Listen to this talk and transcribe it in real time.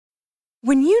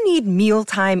When you need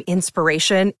mealtime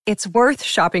inspiration, it's worth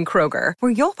shopping Kroger,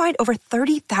 where you'll find over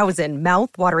 30,000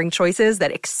 mouth-watering choices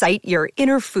that excite your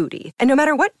inner foodie. And no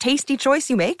matter what tasty choice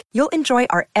you make, you'll enjoy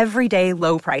our everyday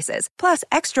low prices, plus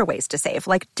extra ways to save,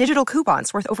 like digital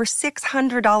coupons worth over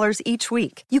 $600 each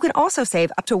week. You can also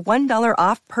save up to $1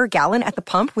 off per gallon at the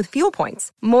pump with fuel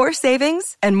points. More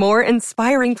savings and more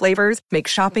inspiring flavors make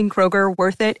shopping Kroger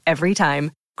worth it every time.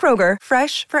 Kroger,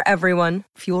 fresh for everyone.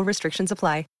 Fuel restrictions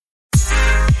apply.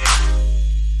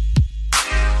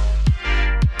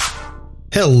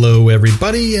 Hello,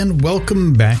 everybody, and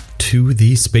welcome back to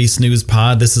the Space News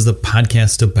Pod. This is a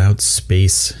podcast about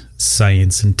space,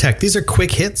 science, and tech. These are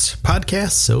quick hits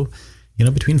podcasts, so,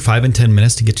 between 5 and 10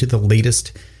 minutes to get you the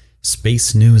latest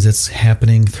space news that's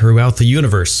happening throughout the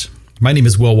universe. My name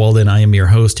is Will Walden. I am your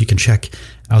host. You can check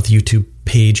out the YouTube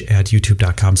page at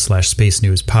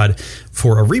youtube.com/spacenewspod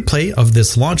for a replay of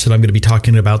this launch that I'm going to be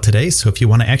talking about today. So if you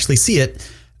want to actually see it,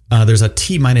 there's a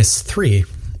T-3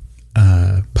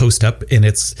 post up, and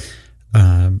it's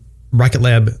Rocket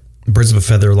Lab Birds of a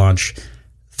Feather launch,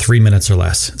 3 minutes or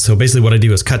less. So basically what I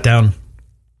do is cut down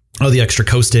all the extra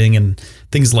coasting and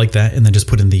things like that, and then just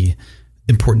put in the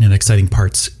important and exciting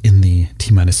parts in the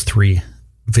T-3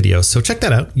 video. So check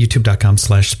that out,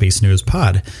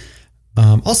 youtube.com/spacenewspod.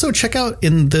 Also check out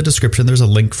in the description, there's a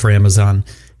link for Amazon,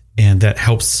 and that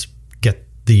helps get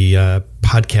the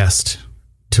podcast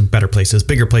to better places,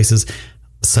 bigger places,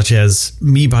 such as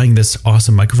me buying this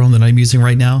awesome microphone that I'm using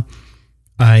right now.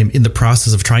 I'm in the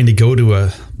process of trying to go to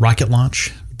a rocket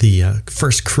launch, the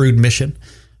first crewed mission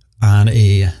on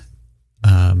a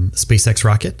SpaceX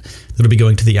rocket that'll be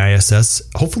going to the ISS,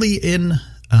 hopefully in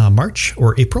March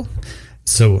or April.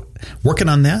 So working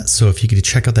on that. So if you could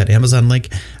check out that Amazon link,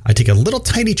 I take a little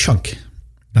tiny chunk.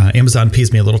 Amazon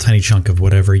pays me a little tiny chunk of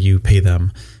whatever you pay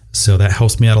them. So that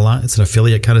helps me out a lot. It's an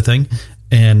affiliate kind of thing.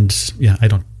 And yeah, I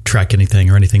don't track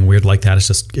anything or anything weird like that. It's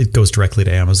just, it goes directly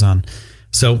to Amazon.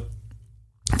 So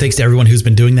thanks to everyone who's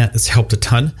been doing that. It's helped a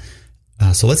ton.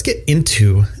 So let's get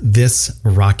into this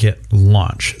rocket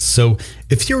launch. So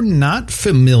if you're not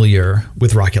familiar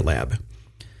with Rocket Lab,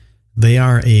 they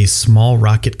are a small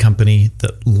rocket company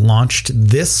that launched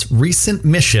this recent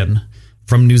mission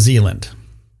from New Zealand,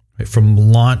 right, from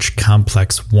Launch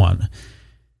Complex 1.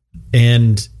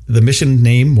 And the mission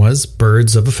name was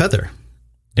Birds of a Feather.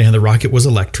 And the rocket was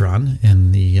Electron.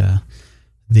 And the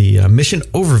mission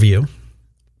overview,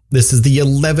 this is the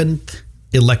 11th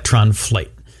Electron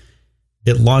flight.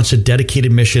 It launched a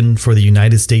dedicated mission for the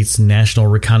United States National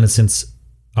Reconnaissance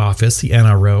Office, the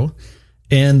NRO,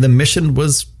 and the mission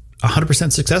was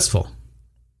 100% successful.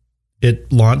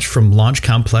 It launched from Launch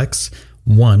Complex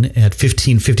 1 at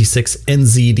 1556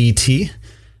 NZDT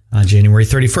on January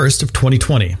 31st of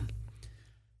 2020.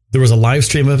 There was a live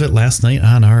stream of it last night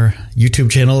on our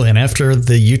YouTube channel, and after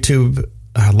the YouTube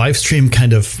live stream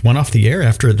kind of went off the air,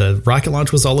 after the rocket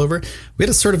launch was all over, we had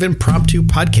a sort of impromptu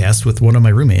podcast with one of my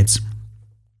roommates,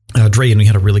 Dre, and we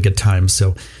had a really good time. So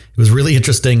it was really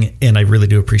interesting, and I really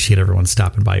do appreciate everyone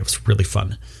stopping by. It was really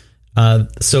fun.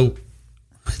 So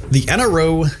the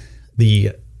NRO,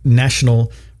 the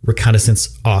National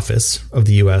Reconnaissance Office of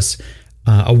the U.S.,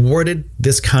 awarded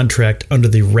this contract under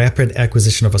the Rapid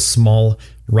Acquisition of a Small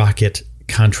Rocket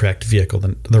Contract Vehicle,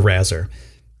 the RASR.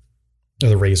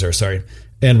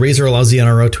 And RASR allows the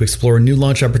NRO to explore new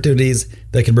launch opportunities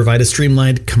that can provide a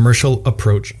streamlined commercial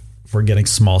approach for getting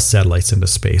small satellites into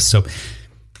space. So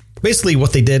basically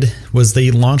what they did was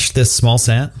they launched this small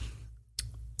sat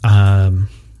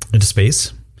into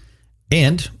space,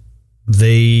 and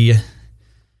they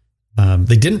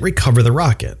didn't recover the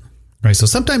rocket. Right. So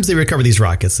sometimes they recover these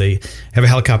rockets. They have a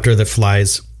helicopter that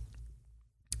flies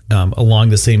along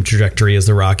the same trajectory as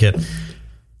the rocket,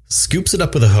 scoops it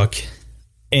up with a hook,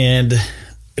 and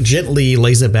gently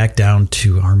lays it back down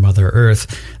to our Mother Earth.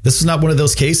 This was not one of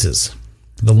those cases.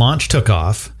 The launch took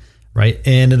off, right?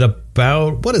 And at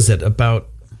about,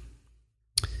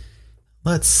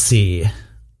 let's see,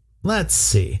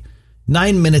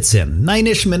 9 minutes in,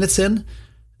 9-ish minutes in,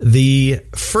 the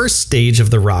first stage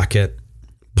of the rocket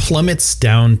plummets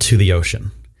down to the ocean.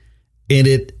 And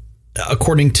it,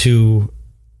 according to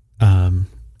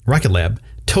Rocket Lab,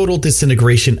 total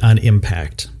disintegration on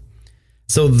impact.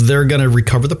 So they're going to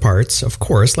recover the parts, of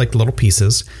course, like the little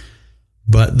pieces,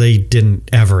 but they didn't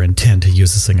ever intend to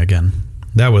use this thing again.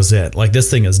 That was it. Like, this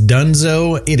thing is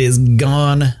donezo. It is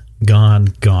gone.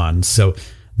 So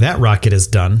that rocket is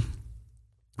done.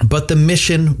 But the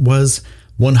mission was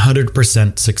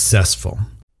 100% successful.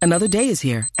 Another day is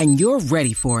here, and you're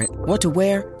ready for it. What to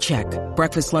wear? Check.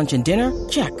 Breakfast, lunch, and dinner?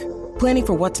 Check. Planning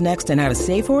for what's next and how to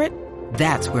save for it?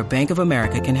 That's where Bank of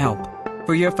America can help.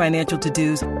 For your financial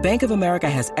to-dos, Bank of America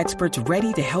has experts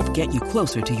ready to help get you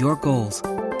closer to your goals.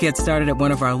 Get started at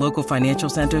one of our local financial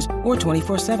centers or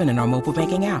 24/7 in our mobile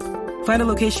banking app. Find a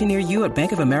location near you at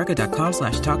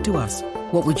bankofamerica.com/talktous.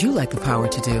 What would you like the power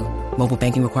to do? Mobile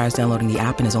banking requires downloading the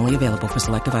app and is only available for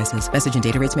select devices. Message and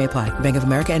data rates may apply. Bank of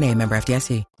America NA, member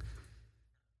FDIC.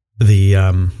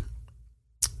 The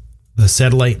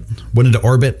satellite went into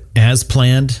orbit as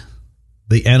planned.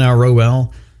 The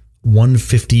NROL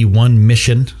 151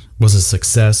 mission was a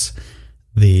success.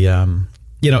 It's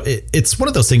one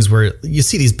of those things where you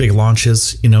see these big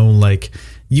launches, like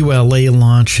ULA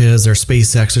launches or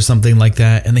SpaceX or something like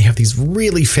that, and they have these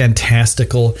really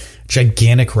fantastical,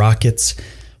 gigantic rockets.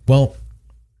 Well,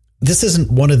 this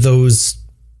isn't one of those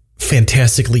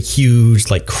fantastically huge,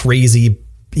 like crazy,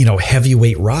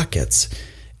 heavyweight rockets.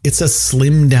 It's a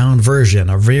slimmed down version,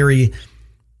 a very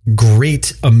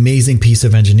great, amazing piece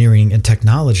of engineering and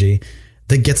technology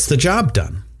that gets the job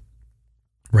done.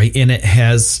 Right. And it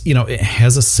has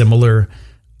a similar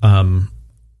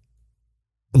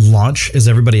launch as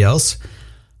everybody else.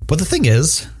 But the thing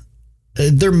is,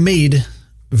 they're made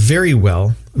very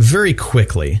well, very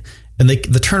quickly. And the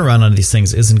turnaround on these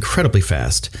things is incredibly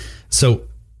fast. So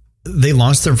they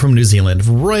launched them from New Zealand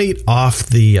right off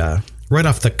the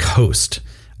coast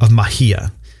of Mahia.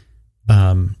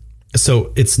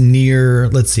 So it's near,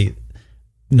 let's see,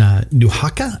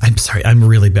 Nuhaka. I'm sorry, I'm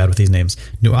really bad with these names.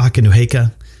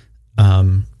 Nuhaka.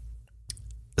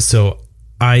 So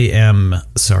I am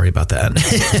sorry about that.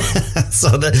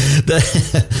 So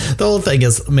the whole thing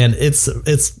is, man, it's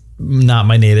not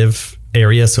my native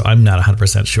area, so I'm not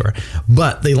 100% sure.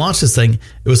 But they launched this thing.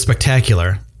 It was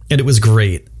spectacular. And it was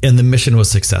great, and the mission was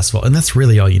successful, and that's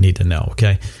really all you need to know.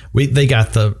 Okay, they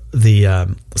got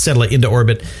the satellite into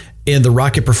orbit, and the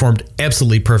rocket performed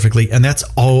absolutely perfectly, and that's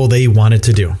all they wanted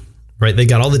to do. Right? They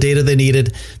got all the data they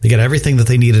needed, they got everything that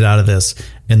they needed out of this,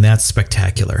 and that's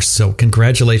spectacular. So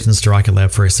congratulations to Rocket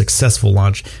Lab for a successful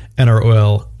launch.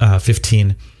 NROL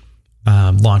 15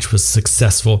 launch was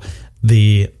successful.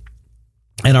 The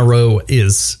NRO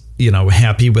is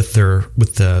happy with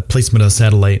the placement of the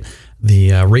satellite.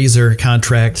 The Razor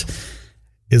contract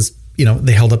is,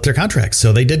 they held up their contract.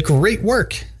 So they did great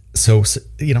work. So,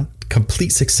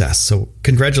 complete success. So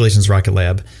congratulations, Rocket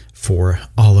Lab, for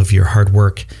all of your hard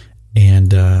work.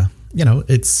 And,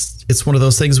 it's one of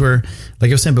those things where, like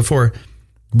I was saying before,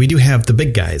 we do have the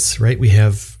big guys, right? We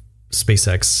have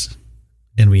SpaceX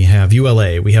and we have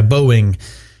ULA, we have Boeing,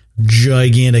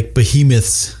 gigantic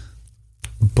behemoths.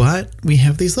 But we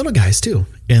have these little guys too.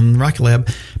 In Rocket Lab,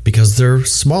 because they're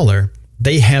smaller,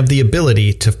 they have the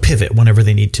ability to pivot whenever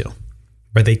they need to.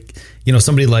 Right?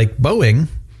 Somebody like Boeing,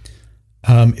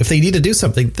 if they need to do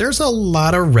something, there's a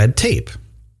lot of red tape.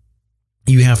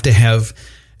 You have to have,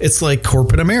 it's like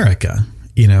corporate America.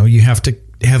 You have to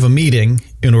have a meeting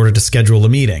in order to schedule a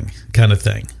meeting, kind of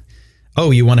thing. Oh,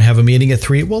 you want to have a meeting at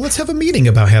 3? Well, let's have a meeting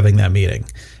about having that meeting.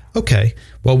 Okay,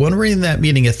 well, when we're in that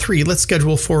meeting at 3, let's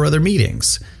schedule 4 other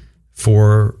meetings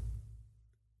for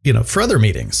other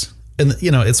meetings. And,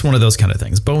 it's one of those kind of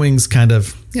things. Boeing's kind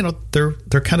of,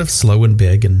 they're kind of slow and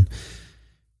big, and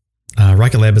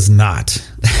Rocket Lab is not,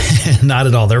 not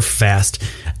at all. They're fast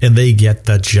and they get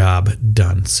the job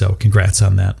done. So congrats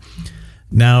on that.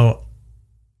 Now,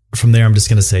 from there, I'm just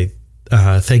going to say,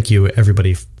 thank you,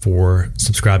 everybody, for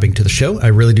subscribing to the show. I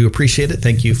really do appreciate it.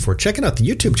 Thank you for checking out the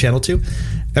YouTube channel, too.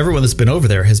 Everyone that's been over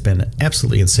there has been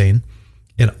absolutely insane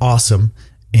and awesome,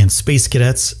 and Space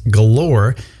Cadets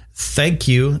galore. Thank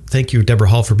you, Deborah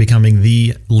Hall, for becoming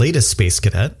the latest Space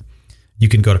Cadet. You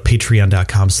can go to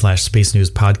patreon.com/Space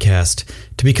News Podcast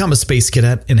to become a Space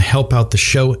Cadet and help out the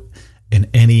show in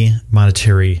any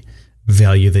monetary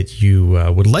value that you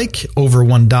would like, over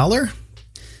 $1.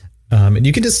 And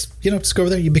you can just go over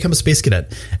there, you become a Space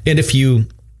Cadet. And if you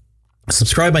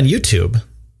subscribe on YouTube,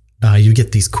 you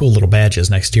get these cool little badges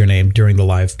next to your name during the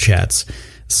live chats.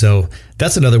 So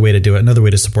that's another way to do it, another way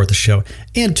to support the show,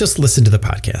 and just listen to the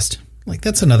podcast. Like,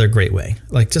 that's another great way.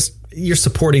 Like, just, you're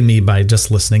supporting me by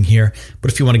just listening here.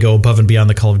 But if you want to go above and beyond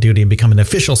the Call of Duty and become an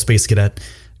official Space Cadet,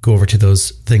 go over to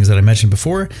those things that I mentioned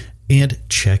before and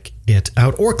check it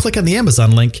out, or click on the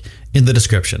Amazon link in the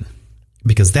description,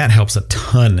 because that helps a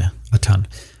ton.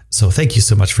 So thank you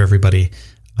so much for everybody,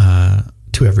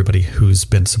 to everybody who's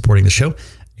been supporting the show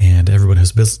and everyone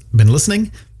who's been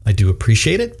listening. I do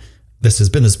appreciate it. This has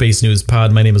been the Space News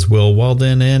Pod. My name is Will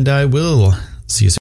Walden, and I will see you soon.